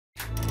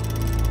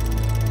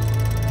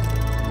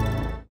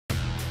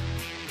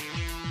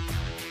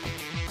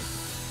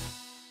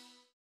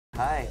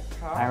Hi.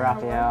 Hi,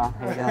 Rafael.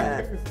 How you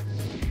doing?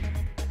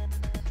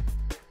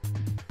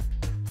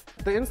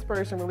 The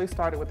inspiration really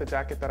started with the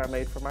jacket that I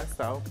made for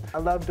myself. I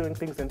love doing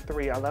things in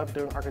 3. I love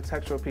doing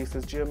architectural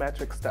pieces,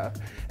 geometric stuff.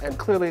 And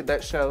clearly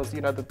that shows,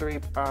 you know, the 3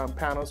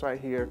 panels right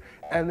here.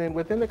 And then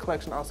within the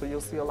collection also,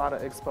 you'll see a lot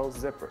of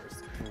exposed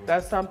zippers.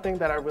 That's something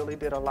that I really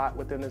did a lot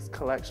within this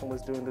collection,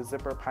 was doing the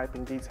zipper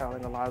piping,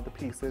 detailing a lot of the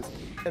pieces.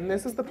 And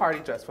this is the party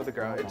dress for the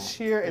girl. It's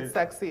sheer, it's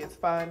sexy, it's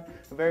fun,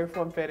 very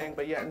form-fitting,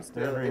 but yet and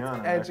still it's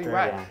edgy.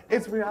 Right. Yeah.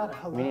 It's Rihanna.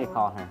 Hello. We need to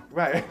call her.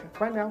 Right.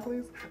 Right now,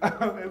 please.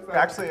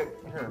 Actually,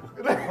 here.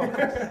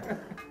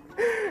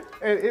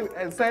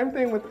 And same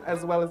thing with,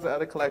 as well as the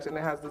other collection.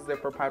 It has the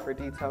zipper piper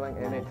detailing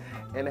in it,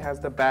 and it has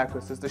the back,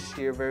 which is the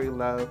sheer, very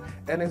low,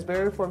 and it's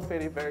very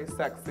form-fitting, very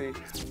sexy.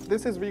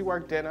 This is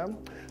reworked denim.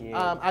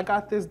 Yeah. I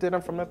got this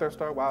denim from the thrift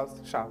store while I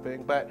was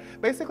shopping, but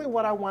basically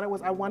what I wanted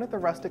was, I wanted the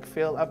rustic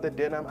feel of the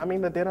denim. I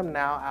mean, the denim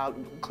now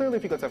clearly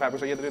if you go to a fabric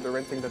store, you have to do the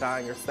rinsing, the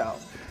dyeing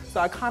yourself. So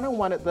I kind of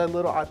wanted the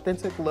little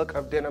authentic look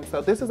of denim. So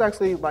this is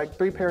actually like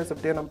 3 pairs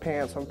of denim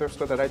pants from thrift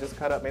store that I just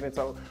cut up, made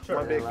into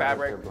one big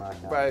fabric.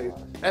 Right.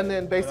 And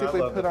then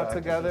basically put on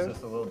together. It's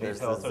just a little detail.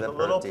 So the the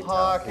little zipper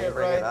pocket detail. Can you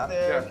bring it right up?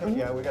 there. Yeah.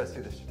 Yeah, we gotta see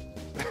this.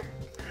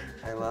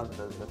 I love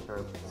the zipper.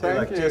 So Thank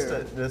like you. just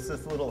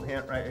this little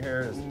hint right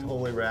here is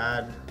totally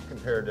rad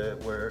compared to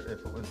where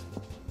if it was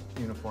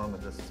uniform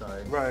with this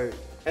side. Right.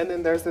 And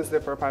then there's the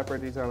zipper piper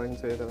detailing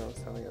too that I was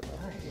telling you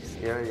about.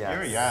 You're a yes.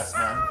 You're a yes,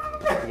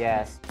 man.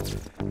 Yes.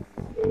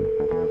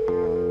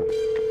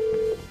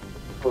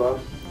 Hello?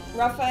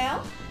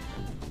 Rafael?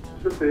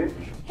 Chrissy.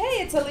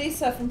 Hey, it's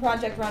Elisa from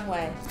Project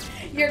Runway.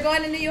 You're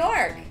going to New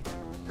York.